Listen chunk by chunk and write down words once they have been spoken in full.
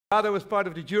Father was part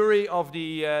of the jury of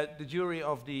the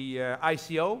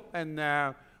ICO,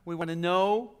 and we want to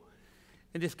know,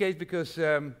 in this case, because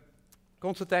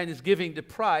Constantijn is giving the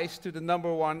prize to the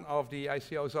 #1 of the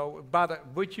ICO. So, Bader,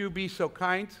 would you be so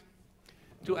kind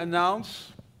to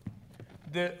announce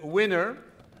the winner?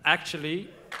 Actually,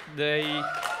 there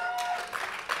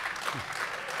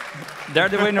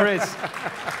the winner is.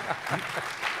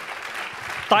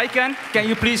 Tykn, can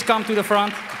you please come to the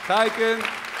front? Tykn.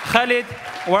 Khalid,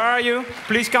 where are you?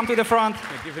 Please come to the front.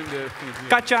 Yeah, give him the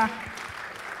Katja.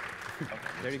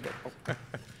 There you go.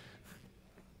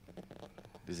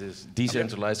 This is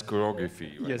decentralized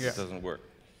choreography, right? Yes. It doesn't work.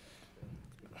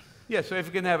 Yeah, so if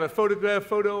you can have a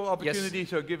photo opportunity, Yes.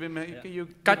 so give him a, can you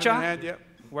Katja? give him a hand? Yeah.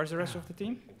 Where's the rest of the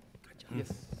team?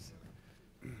 Yes.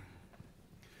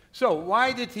 So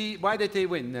why did they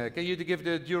win? Can you give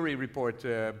the jury report,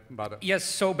 Bader? Yes,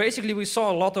 so basically we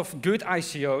saw a lot of good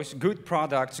ICOs, good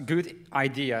products, good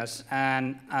ideas,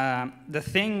 and the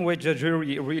thing which the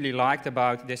jury really liked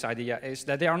about this idea is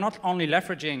that they are not only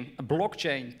leveraging a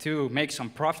blockchain to make some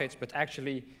profits, but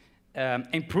actually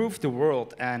improve the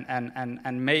world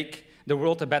and make the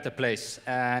world a better place.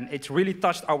 And it really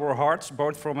touched our hearts,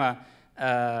 both from a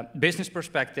business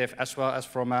perspective as well as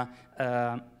from a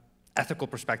ethical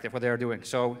perspective, what they are doing.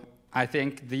 So I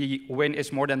think the win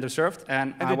is more than deserved,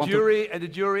 and the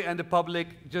jury and the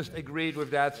public just agreed with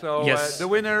that. So yes. The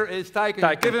winner is Tykn.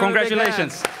 Tykn,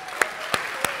 congratulations.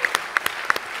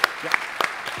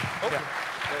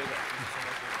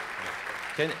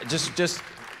 Can just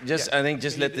I think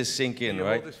just let this sink in,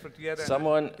 right?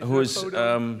 Someone who's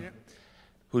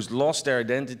lost their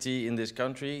identity in this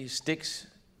country sticks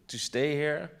to stay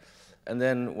here, and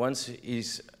then once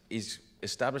he's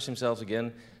established himself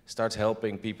again, starts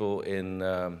helping people in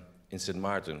St.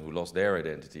 Maarten who lost their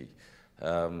identity.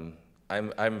 I'm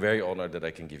very honored that I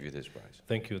can give you this prize.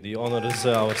 Thank you. The honor is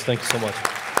ours. Thank you so much.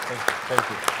 Thank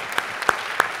you.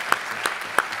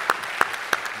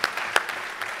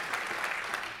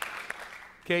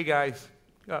 Okay, guys.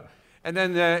 And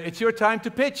then it's your time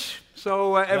to pitch.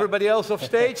 So everybody else off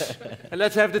stage, and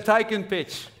let's have the Tykn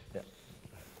pitch. Yeah.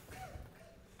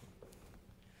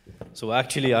 So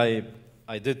actually,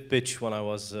 I did pitch when I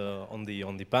was on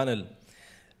the panel,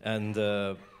 and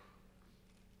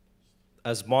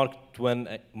as Mark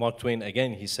Twain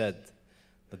again, he said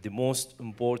that the most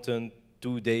important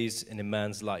 2 days in a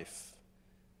man's life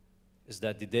is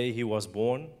that the day he was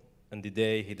born and the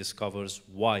day he discovers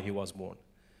why he was born.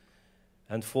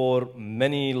 And for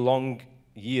many long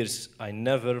years, I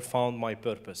never found my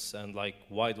purpose and like,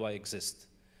 why do I exist?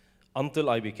 Until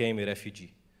I became a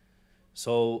refugee.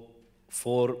 So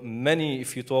for many,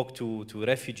 if you talk to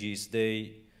refugees,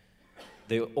 they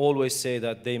always say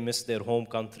that they miss their home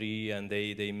country and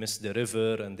they miss the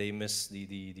river and they miss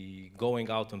the going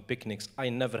out on picnics. I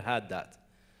never had that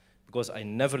because I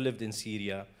never lived in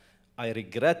Syria. I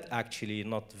regret actually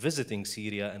not visiting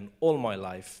Syria in all my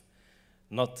life,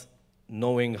 not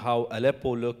knowing how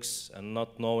Aleppo looks and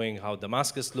not knowing how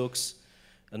Damascus looks.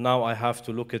 And now I have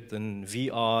to look at it in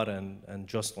VR and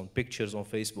just on pictures on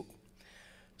Facebook.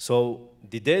 So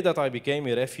the day that I became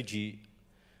a refugee,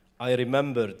 I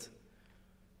remembered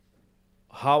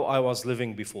how I was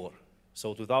living before.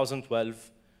 So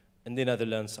 2012, in the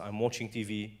Netherlands, I'm watching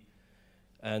TV,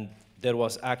 and there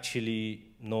was actually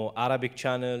no Arabic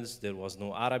channels, there was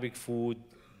no Arabic food,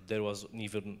 there was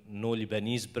even no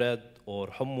Lebanese bread or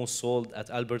hummus sold at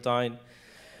Albertine.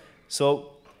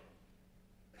 So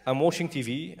I'm watching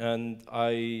TV, and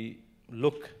I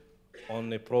look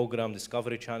on a program,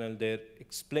 Discovery Channel, they're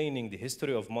explaining the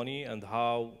history of money and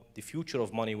how the future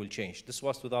of money will change. This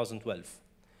was 2012.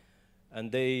 And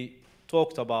they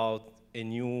talked about a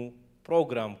new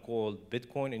program called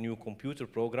Bitcoin, a new computer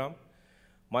program.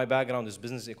 My background is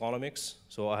business economics,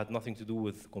 so I had nothing to do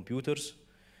with computers.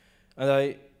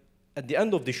 And at the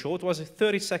end of the show, it was a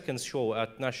 30-second show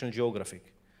at National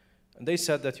Geographic. And they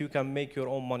said that you can make your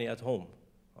own money at home.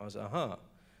 I was,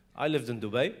 I lived in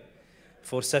Dubai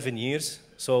for 7 years,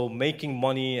 so making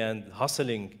money and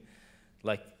hustling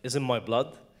like is in my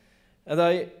blood. And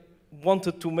I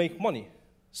wanted to make money.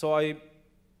 So it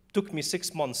took me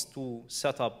 6 months to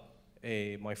set up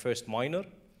my first miner.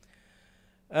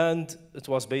 And it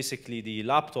was basically the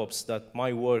laptops that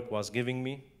my work was giving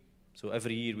me. So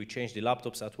every year we changed the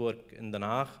laptops at work in Den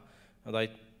Haag. And I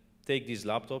take these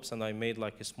laptops and I made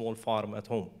like a small farm at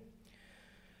home.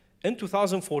 In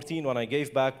 2014, when I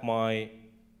gave back my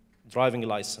driving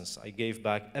license, I gave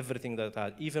back everything that I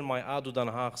had, even my ADO Den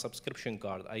Haag subscription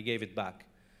card, I gave it back.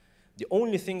 The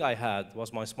only thing I had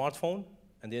was my smartphone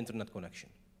and the internet connection.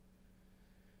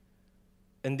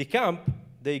 In the camp,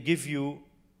 they give you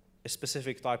a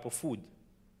specific type of food.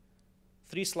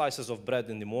 3 slices of bread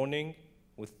in the morning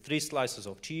with 3 slices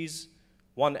of cheese,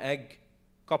 1 egg,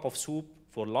 cup of soup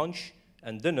for lunch,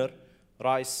 and dinner,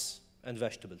 rice and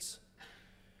vegetables.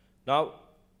 Now,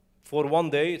 for 1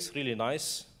 day, it's really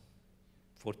nice.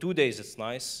 For 2 days, it's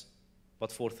nice.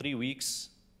 But for 3 weeks,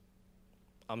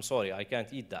 I'm sorry, I can't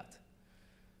eat that.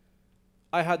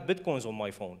 I had bitcoins on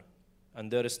my phone, and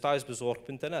there is Thijs bezorgd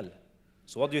 .nl.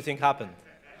 So what do you think happened?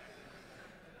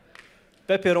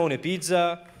 Pepperoni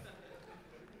pizza,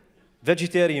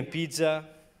 vegetarian pizza,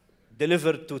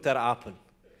 delivered to Ter El-Rjula.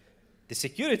 The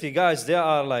security guys, they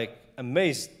are like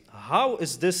amazed. How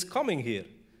is this coming here?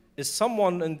 Is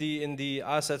someone in the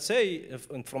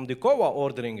SSA from the COA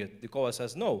ordering it? The COA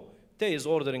says, no, Tey is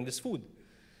ordering this food.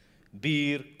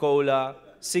 Beer, cola,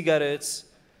 cigarettes.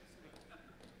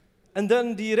 And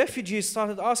then the refugees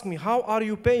started asking me, how are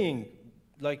you paying?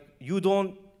 Like,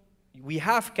 we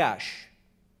have cash.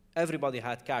 Everybody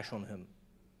had cash on him.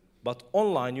 But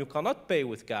online, you cannot pay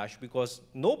with cash because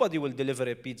nobody will deliver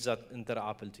a pizza in Ter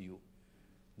El-Rjula to you.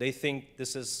 They think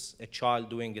this is a child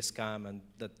doing a scam and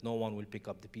that no one will pick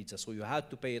up the pizza. So you had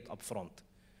to pay it up front.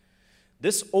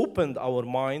 This opened our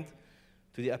mind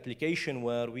to the application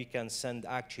where we can send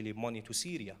actually money to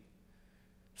Syria.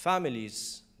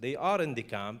 Families, they are in the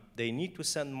camp. They need to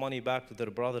send money back to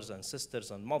their brothers and sisters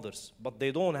and mothers, but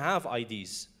they don't have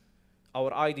IDs.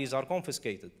 Our IDs are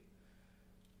confiscated.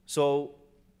 So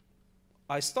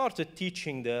I started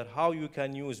teaching there how you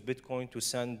can use Bitcoin to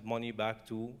send money back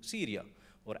to Syria,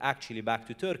 or actually back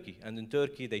to Turkey. And in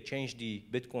Turkey, they changed the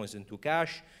Bitcoins into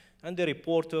cash, and the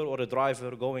reporter or a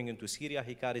driver going into Syria,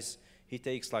 he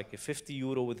takes like a 50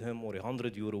 euro with him or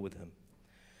 100 euro with him.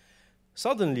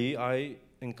 Suddenly, I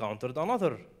encountered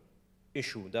another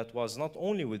issue that was not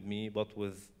only with me, but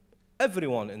with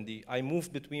everyone I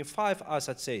moved between 5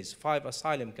 SSAs, 5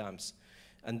 asylum camps.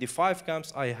 And the 5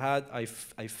 camps I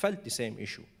felt the same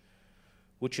issue,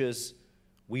 which is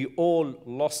we all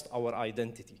lost our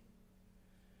identity.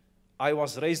 I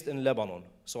was raised in Lebanon,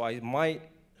 so my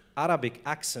Arabic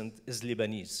accent is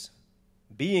Lebanese.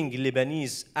 Being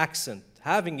Lebanese accent,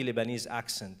 having a Lebanese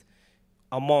accent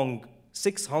among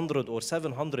 600 or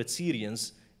 700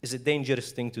 Syrians is a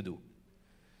dangerous thing to do.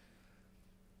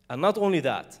 And not only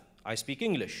that, I speak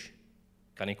English.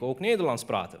 Kan ik ook Nederlands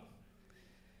praten?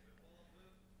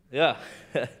 Yeah.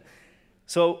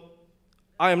 So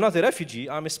I am not a refugee,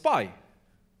 I'm a spy.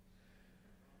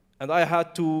 And I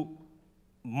had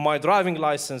my driving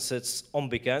license, it's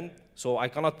onbekend, so I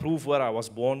cannot prove where I was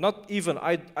born. Not even,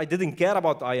 I didn't care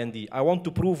about IND. I want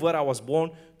to prove where I was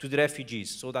born to the refugees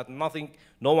so that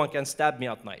no one can stab me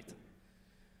at night.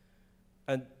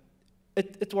 And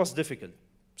it was difficult.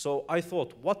 So I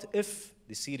thought, what if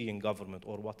the Syrian government,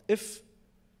 or what if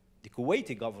the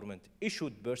Kuwaiti government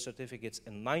issued birth certificates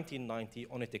in 1990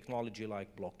 on a technology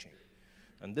like blockchain?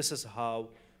 And this is how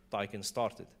Tykn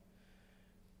started.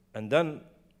 And then,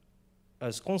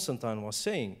 as Constantine was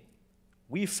saying,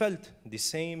 we felt the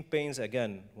same pains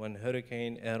again when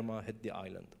Hurricane Irma hit the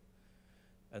island.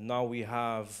 And now we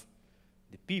have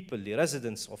the people, the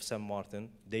residents of St. Martin,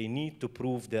 they need to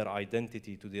prove their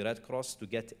identity to the Red Cross to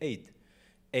get aid.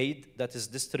 Aid that is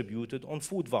distributed on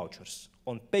food vouchers,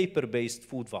 on paper-based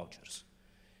food vouchers.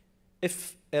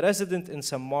 If a resident in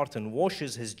St. Martin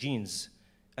washes his jeans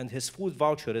and his food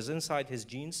voucher is inside his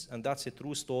jeans, and that's a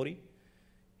true story,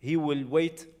 he will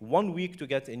wait 1 week to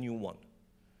get a new one.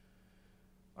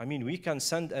 I mean, we can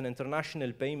send an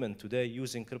international payment today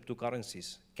using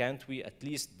cryptocurrencies. Can't we at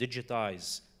least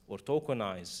digitize or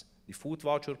tokenize the food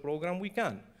voucher program? We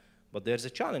can. But there's a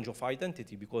challenge of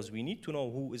identity because we need to know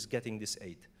who is getting this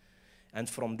aid. And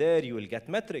from there, you will get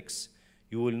metrics.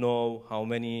 You will know how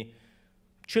many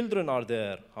children are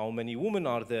there, how many women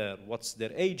are there, what's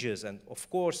their ages. And of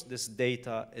course, this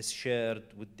data is shared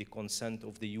with the consent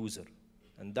of the user.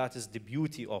 And that is the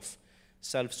beauty of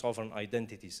self-sovereign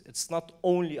identities. It's not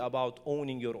only about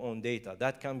owning your own data.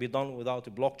 That can be done without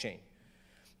a blockchain.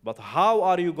 But how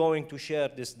are you going to share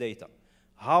this data?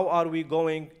 How are we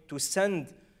going to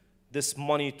send this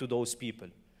money to those people?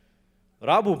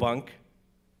 Rabobank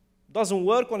doesn't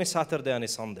work on a Saturday and a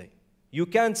Sunday. You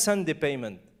can't send the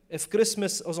payment. If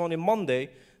Christmas is on a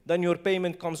Monday, then your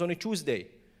payment comes on a Tuesday.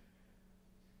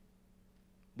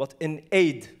 But in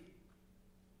aid,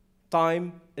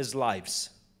 time is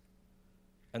lives.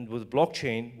 And with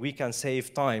blockchain, we can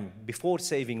save time before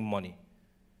saving money.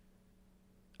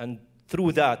 And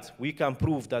through that, we can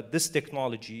prove that this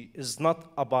technology is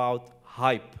not about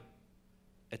hype.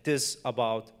 It is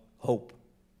about hope.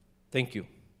 Thank you.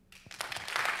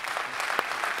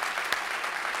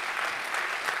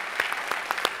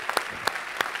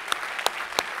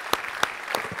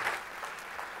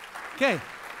 Okay.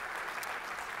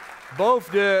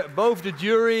 Both the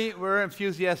jury were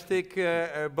enthusiastic,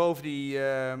 both the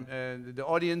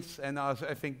audience, and also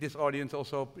I think this audience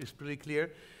also is pretty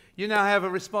clear. You now have a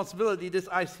responsibility. This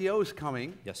ICO is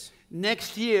coming. Yes.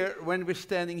 Next year, when we're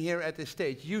standing here at this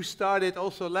stage, you started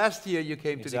also last year. You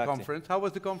came to the conference. How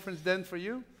was the conference then for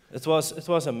you? It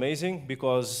was amazing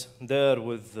because there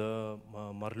with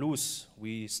Marloes,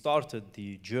 we started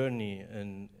the journey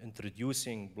in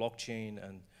introducing blockchain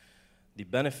and the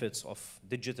benefits of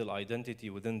digital identity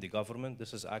within the government.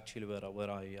 This is actually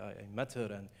where I met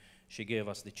her, and she gave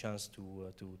us the chance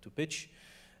to pitch.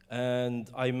 And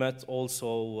I met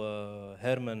also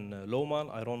Herman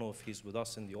Lohman. I don't know if he's with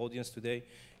us in the audience today.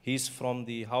 He's from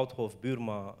the Houthof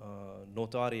Burma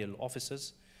notarial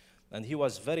offices. And he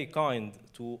was very kind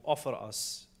to offer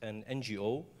us an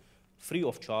NGO, free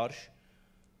of charge,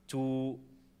 to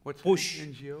push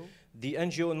NGO? the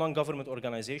NGO, non-government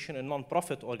organization, a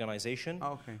non-profit organization,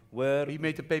 okay. where he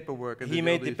made the paperwork. He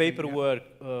made the paperwork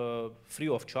free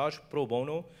of charge, pro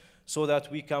bono, so that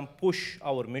we can push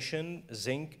our mission,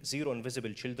 Zinc, Zero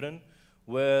Invisible Children,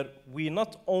 where we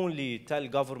not only tell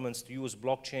governments to use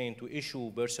blockchain to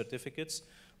issue birth certificates,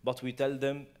 but we tell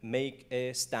them make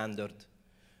a standard.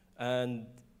 And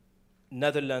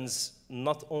Netherlands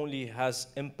not only has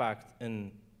impact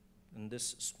in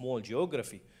this small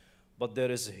geography, but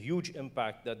there is a huge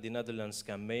impact that the Netherlands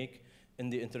can make in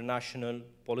the international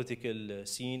political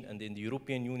scene and in the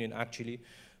European Union, actually.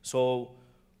 So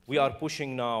we are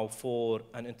pushing now for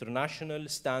an international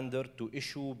standard to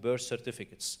issue birth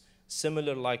certificates.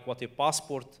 Similar like what a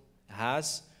passport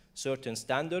has, certain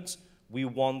standards, we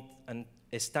want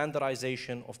a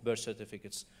standardization of birth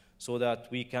certificates so that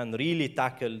we can really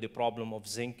tackle the problem of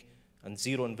zinc and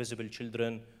zero invisible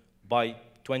children by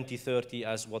 2030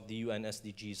 as what the UN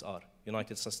SDGs are,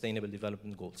 United Sustainable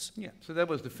Development Goals. Yeah, so that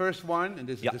was the first one, and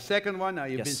this is the second one. Now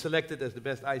you've been selected as the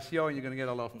best ICO, and you're going to get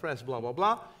a lot of press, blah, blah,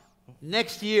 blah.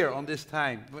 Next year on this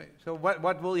time, so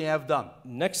what will you have done?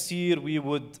 Next year we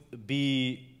would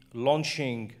be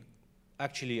launching,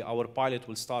 actually our pilot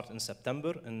will start in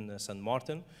September in St.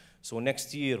 Martin. So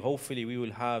next year, hopefully we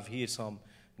will have here some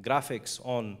graphics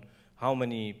on how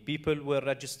many people were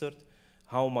registered,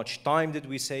 how much time did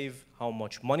we save, how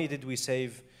much money did we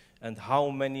save, and how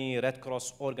many Red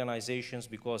Cross organizations,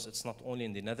 because it's not only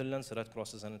in the Netherlands, Red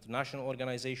Cross is an international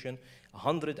organization,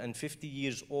 150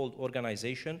 years old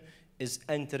organization is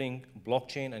entering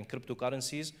blockchain and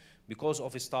cryptocurrencies because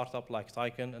of a startup like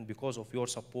Tykn and because of your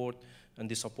support and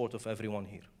the support of everyone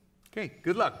here. Okay,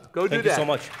 good luck. Go do that. Thank you so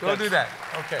much. Go do that.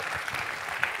 Okay.